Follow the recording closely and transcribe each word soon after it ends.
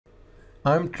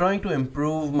I'm trying to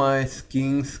improve my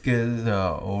skiing skills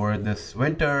over this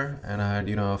winter, and I had,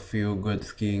 a few good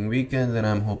skiing weekends, and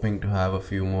I'm hoping to have a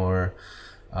few more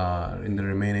in the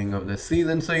remaining of the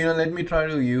season. So, let me try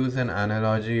to use an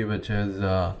analogy which is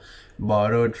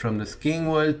borrowed from the skiing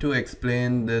world to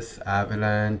explain this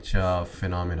avalanche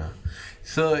phenomena.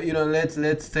 So,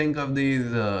 let's think of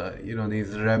these,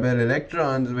 these rebel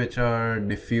electrons which are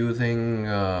diffusing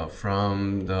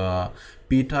from the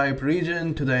p-type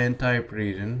region to the n-type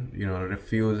region,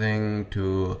 refusing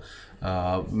to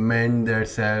mend their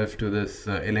self to this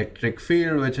electric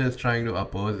field which is trying to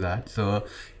oppose that. So,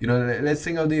 let's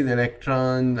think of these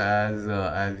electrons as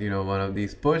one of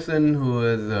these person who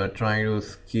is trying to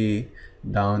ski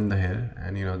down the hill,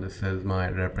 and this is my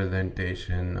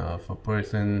representation of a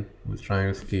person who's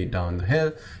trying to ski down the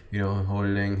hill,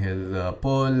 holding his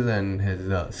poles and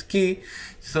his ski.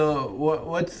 So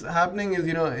what's happening is,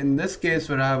 in this case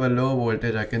where I have a low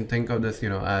voltage, I can think of this,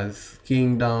 as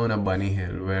skiing down a bunny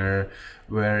hill where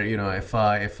if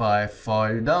I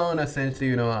fall down,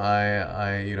 essentially,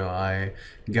 I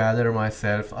gather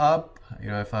myself up.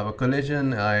 If I have a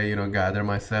collision, I gather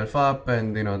myself up,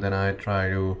 and then I try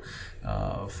to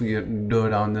go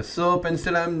down the slope, and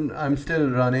still I'm still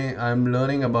running. I'm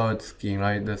learning about skiing,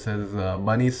 right? This is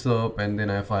bunny slope, and then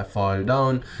if I fall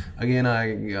down again,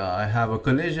 I have a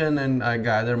collision, and I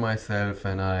gather myself,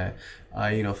 and I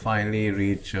finally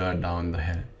reach down the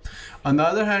hill. On the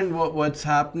other hand, what's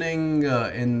happening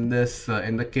in this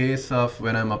in the case of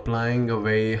when I'm applying a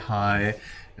very high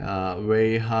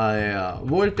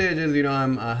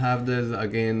voltages, I have this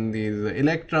again, these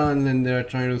electrons, and they're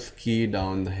trying to ski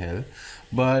down the hill.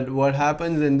 But what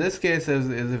happens in this case is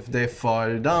if they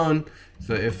fall down,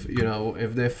 so if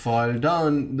they fall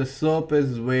down, the slope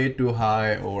is way too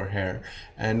high over here,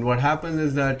 and what happens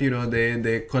is that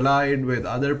they collide with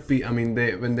other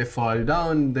when they fall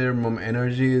down, their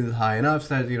energy is high enough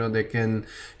that they can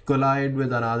collide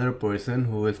with another person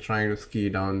who is trying to ski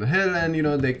down the hill, and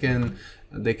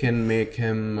they can make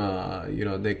him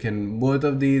they can, both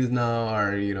of these now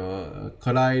are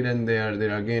collide, and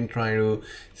they're again trying to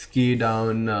ski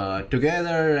down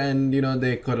together, and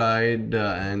they collide,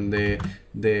 and they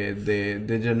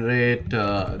generate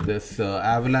this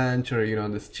avalanche, or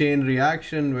this chain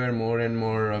reaction where more and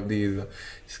more of these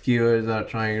skiers are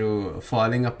trying to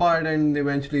falling apart, and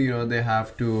eventually they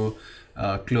have to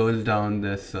close down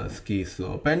this ski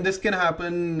slope. And this can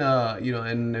happen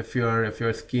and if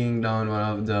you're skiing down one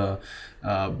of the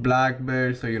black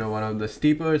belts, so one of the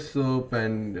steeper slope,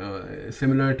 and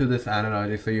similar to this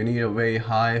analogy, so you need a very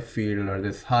high field or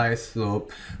this high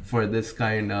slope for this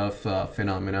kind of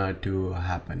phenomena to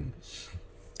happen.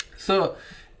 So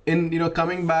in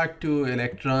coming back to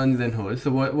electrons and holes,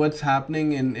 so what's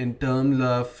happening in terms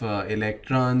of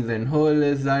electrons and hole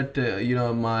is that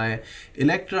my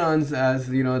electrons, as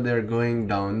they're going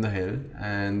down the hill,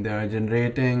 and they're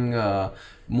generating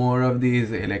more of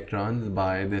these electrons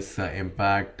by this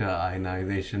impact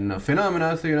ionization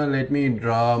phenomena. So let me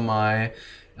draw my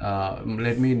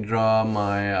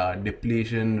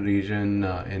depletion region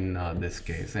in this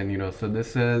case, and so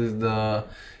this is the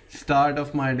start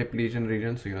of my depletion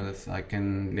region. So this, I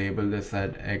can label this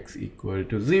at x equal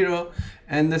to 0,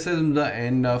 and this is the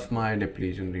end of my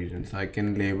depletion region, so I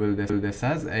can label this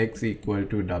as x equal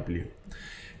to w.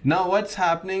 Now what's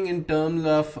happening in terms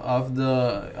of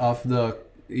the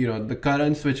the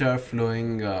currents which are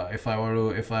flowing, if I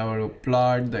were to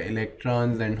plot the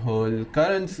electrons and hole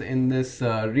currents in this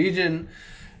region.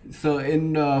 So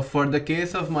for the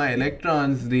case of my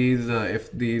electrons, I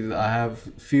have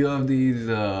few of these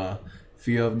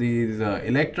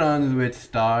electrons which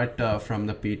start from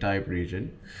the p-type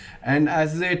region, and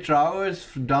as they traverse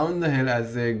down the hill,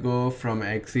 as they go from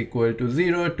x equal to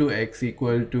 0 to x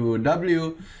equal to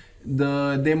w,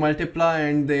 they multiply,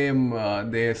 and they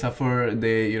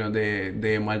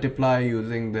multiply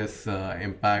using this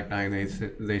impact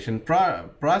ionization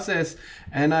process,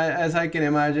 and as I can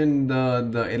imagine,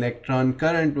 the electron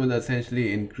current will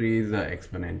essentially increase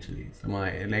exponentially. So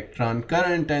my electron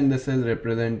current, and this is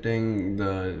representing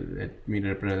let me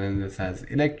represent this as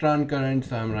electron current,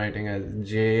 so I'm writing as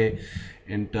J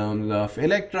in terms of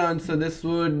electrons. So this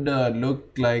would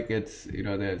look like it's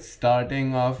they're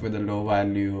starting off with a low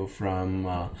value from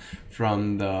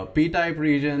the p-type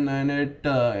region, and it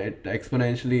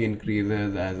exponentially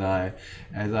increases as I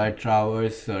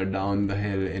traverse down the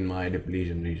hill in my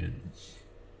depletion region.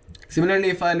 Similarly,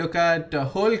 if I look at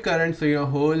hole current, so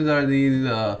holes are these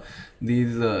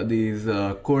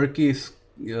quirky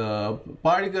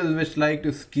particles which like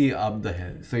to ski up the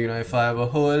hill. So if I have a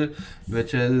hole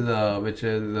which is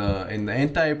in the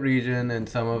N-type region, and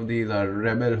some of these are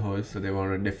rebel holes, so they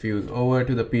want to diffuse over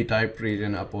to the P-type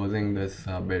region, opposing this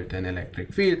built-in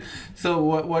electric field. So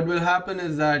what will happen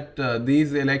is that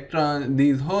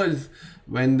these holes,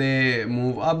 when they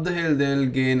move up the hill, they'll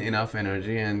gain enough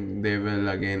energy and they will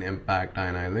again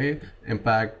ionize,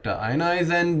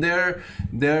 and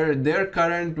their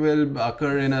current will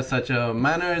occur in such a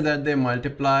manner that they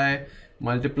multiply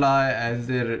as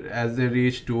they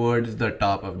reach towards the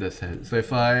top of this hill. So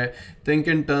if I think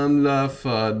in terms of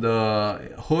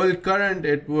the whole current,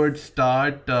 it would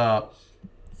start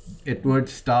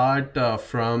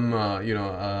from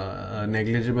a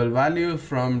negligible value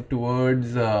from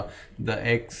towards the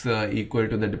x equal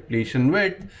to the depletion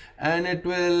width, and it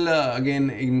will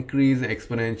again increase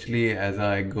exponentially as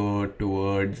I go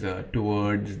towards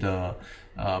the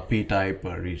p-type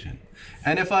region.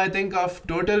 And if I think of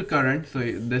total current, so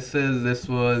this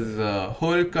was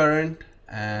whole current,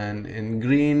 and in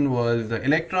green was the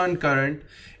electron current.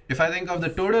 If I think of the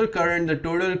total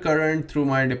current through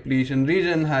my depletion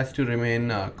region has to remain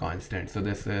constant. So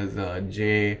this is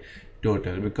J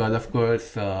total, because of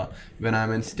course when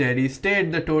I'm in steady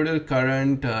state, the total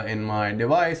current in my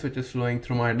device, which is flowing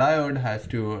through my diode, has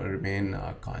to remain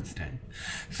constant.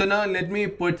 So now let me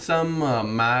put some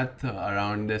math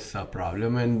around this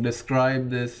problem and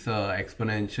describe this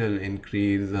exponential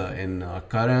increase in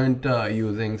current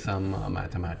using some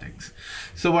mathematics.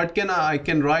 So what I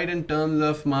can write in terms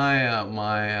of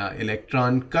my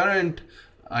electron current.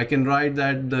 I can write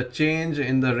that the change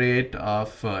in the rate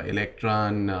of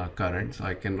electron current, so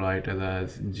I can write it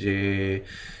as JP,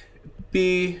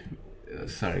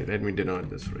 sorry, let me denote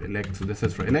this for so this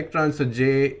is for electrons, so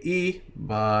JE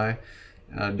by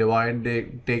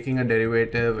taking a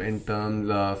derivative in terms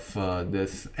of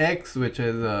this X, which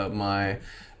is my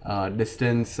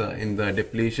distance in the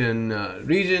depletion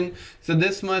region. So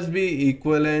this must be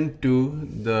equivalent to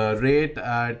the rate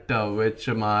at which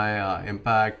my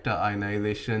impact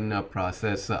ionization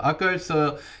process occurs.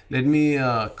 So let me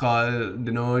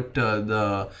denote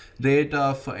the rate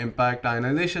of impact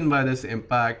ionization by this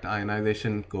impact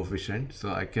ionization coefficient.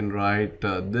 So I can write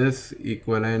this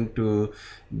equivalent to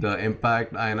the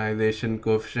impact ionization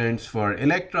coefficients for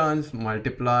electrons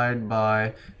multiplied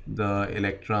by the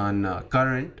electron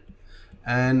current.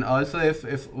 And also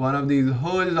if one of these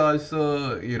holes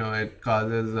also it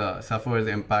causes suffers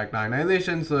impact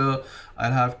ionization, so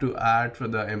I'll have to add for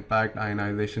the impact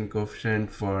ionization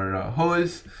coefficient for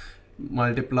holes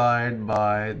multiplied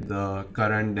by the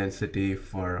current density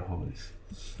for holes.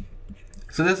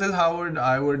 So this is how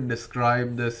I would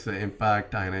describe this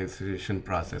impact ionization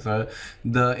process.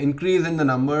 The increase in the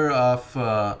number of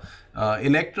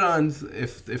electrons,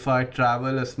 if I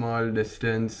travel a small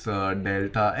distance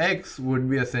delta x, would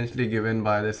be essentially given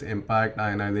by this impact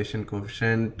ionization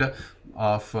coefficient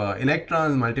of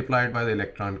electrons multiplied by the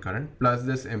electron current plus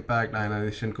this impact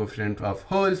ionization coefficient of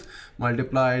holes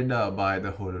multiplied by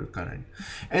the hole current.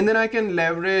 And then I can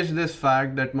leverage this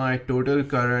fact that my total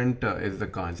current is the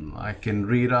constant. I can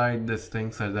rewrite this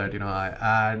thing such that I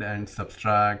add and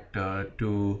subtract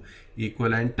two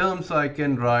equivalent terms. So I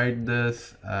can write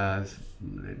this as,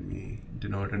 let me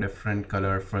denote a different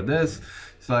color for this.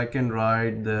 So I can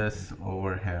write this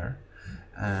over here,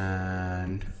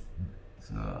 and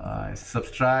so I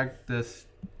subtract this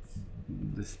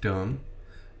term,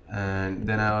 and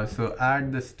then I also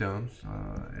add this term. So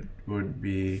it would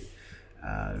be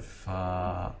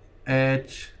alpha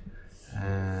h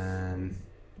and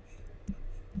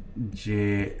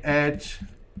jh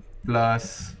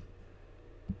plus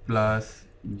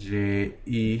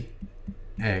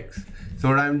jex. So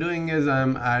what I'm doing is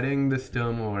I'm adding this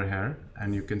term over here,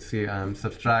 and you can see I'm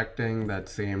subtracting that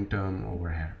same term over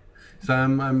here. So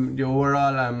I'm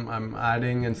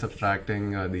adding and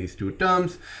subtracting these two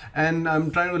terms, and I'm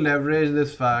trying to leverage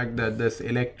this fact that this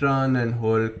electron and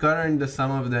hole current, the sum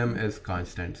of them is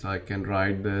constant. So I can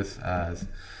write this as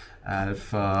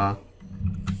alpha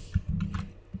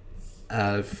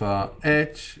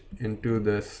h into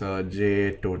this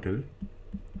j total,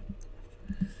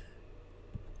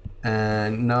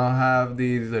 and now have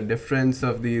these difference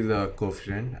of these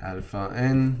coefficient alpha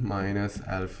n minus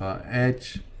alpha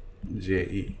h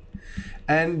je,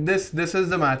 and this is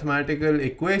the mathematical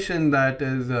equation that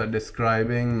is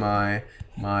describing my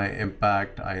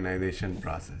impact ionization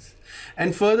process.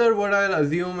 And further, what I'll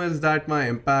assume is that my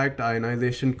impact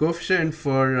ionization coefficient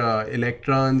for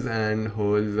electrons and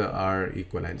holes are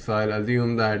equivalent. So I'll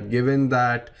assume that given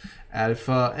that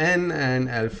alpha n and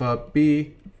alpha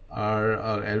p or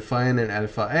alpha n and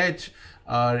alpha h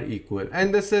are equal.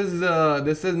 And this is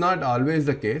not always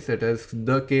the case. It is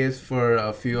the case for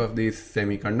a few of these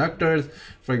semiconductors.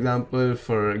 For example,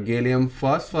 for gallium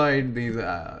phosphide, these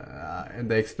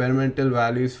the experimental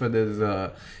values for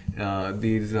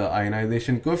these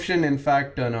ionization coefficient in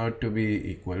fact turn out to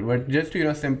be equal. But just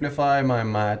to simplify my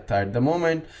math at the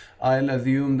moment, I'll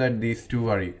assume that these two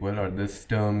are equal, or this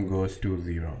term goes to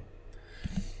 0.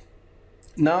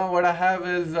 Now what I have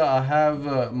is I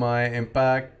have my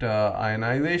impact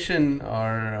ionization,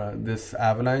 or this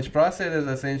avalanche process is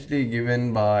essentially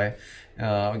given by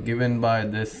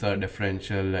this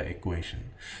differential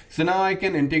equation. So now I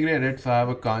can integrate it. So I have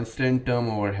a constant term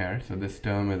over here. So this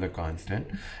term is a constant,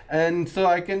 and so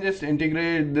I can just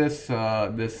integrate this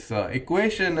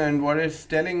equation. And what it's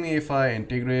telling me, if I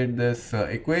integrate this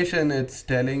equation, it's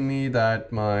telling me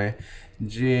that my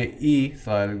JE,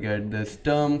 so I'll get this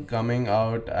term coming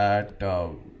out at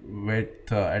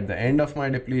at the end of my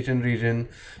depletion region,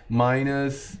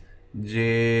 minus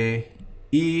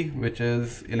JE, which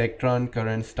is electron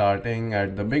current starting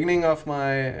at the beginning of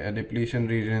my depletion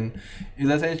region, is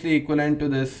essentially equivalent to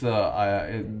this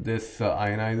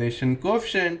ionization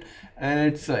coefficient,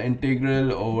 and it's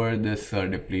integral over this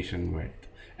depletion width.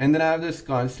 And then I have this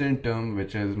constant term,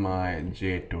 which is my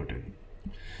J total.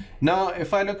 Now,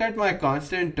 if I look at my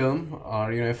constant term,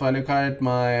 or if I look at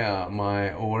my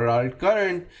my overall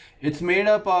current, it's made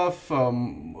up of,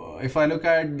 if I look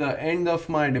at the end of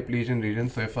my depletion region,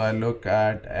 so if I look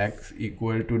at X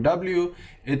equal to W,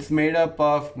 it's made up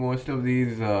of most of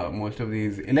these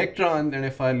electrons, and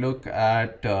if I look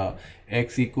at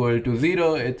X equal to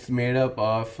 0, it's made up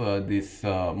of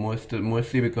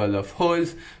mostly because of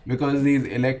holes, because these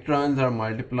electrons are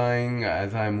multiplying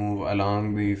as I move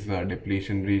along these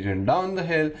depletion region down the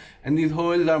hill, and these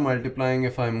holes are multiplying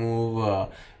if I move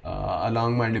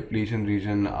along my depletion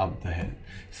region up the hill.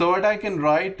 So what I can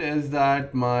write is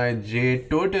that my J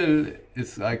total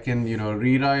is, I can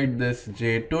rewrite this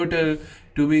J total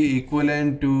to be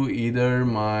equivalent to either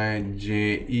my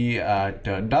JE at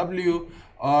W,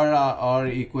 or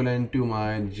equivalent to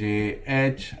my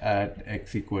JH at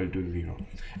X equal to 0.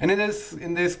 And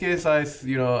in this case, I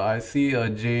see a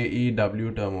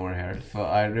JEW term over here, so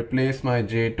I replace my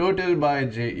J total by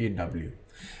JEW,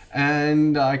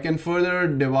 and I can further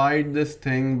divide this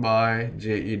thing by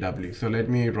JEW. So let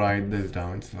me write this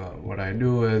down. So what I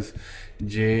do is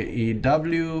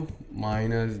JEW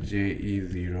minus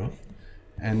JE0,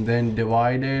 and then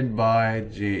divided by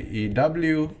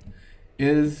JEW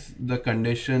is the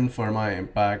condition for my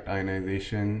impact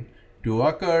ionization to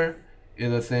occur,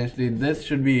 is essentially this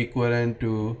should be equivalent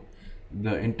to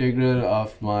the integral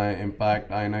of my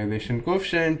impact ionization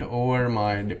coefficient over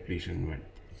my depletion width.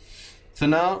 So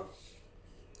now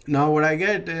what I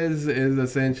get is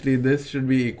essentially this should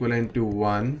be equivalent to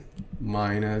 1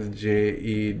 minus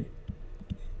JE0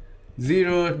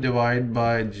 divided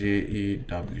by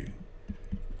JEW,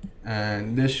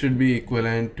 and this should be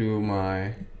equivalent to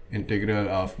my integral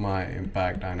of my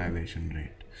impact ionization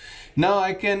rate. Now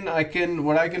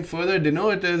what I can further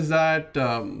denote is that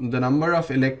the number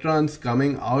of electrons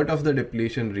coming out of the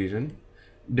depletion region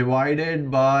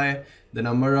divided by the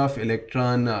number of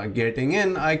electron getting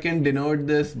in. I can denote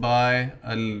this by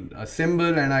a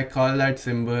symbol, and I call that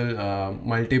symbol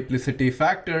multiplicity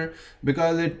factor,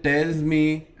 because it tells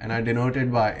me, and I denote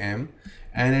it by M,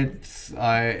 and it's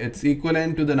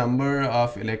equivalent to the number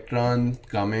of electrons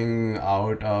coming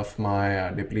out of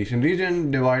my depletion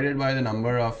region divided by the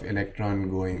number of electron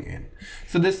going in.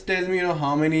 So this tells me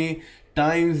how many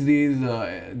times these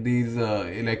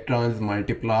electrons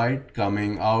multiplied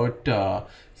coming out.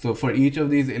 So for each of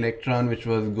these electron which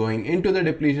was going into the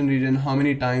depletion region, how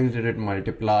many times did it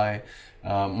multiply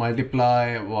while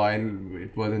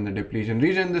it was in the depletion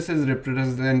region? This is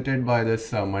represented by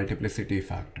this multiplicity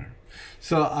factor.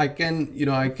 So I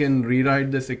can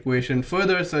rewrite this equation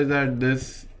further such that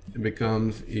this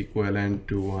becomes equivalent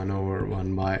to 1 over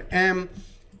 1 by M,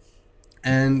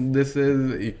 and this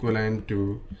is equivalent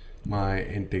to my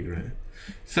integral.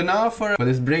 So now for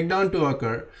this breakdown to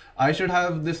occur, I should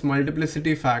have this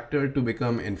multiplicity factor to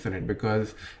become infinite,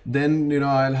 because then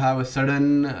I'll have a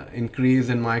sudden increase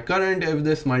in my current if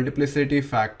this multiplicity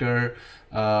factor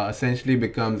essentially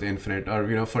becomes infinite,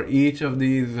 or for each of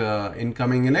these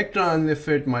incoming electrons, if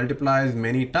it multiplies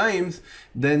many times,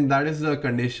 then that is the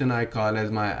condition I call as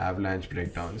my avalanche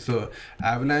breakdown. So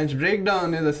avalanche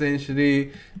breakdown is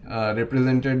essentially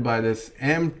represented by this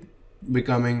M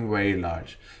becoming very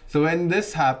large. So when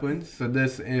this happens, so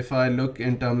this, if I look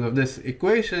in terms of this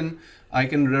equation, I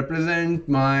can represent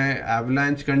my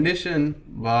avalanche condition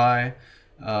by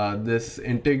this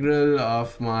integral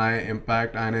of my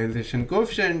impact ionization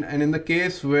coefficient, and in the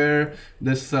case where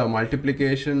this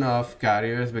multiplication of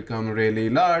carriers become really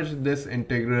large, this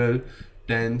integral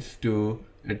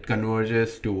it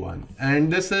converges to 1.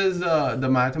 And this is the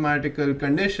mathematical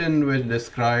condition which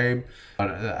describe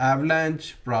the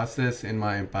avalanche process in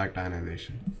my impact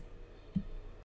ionization.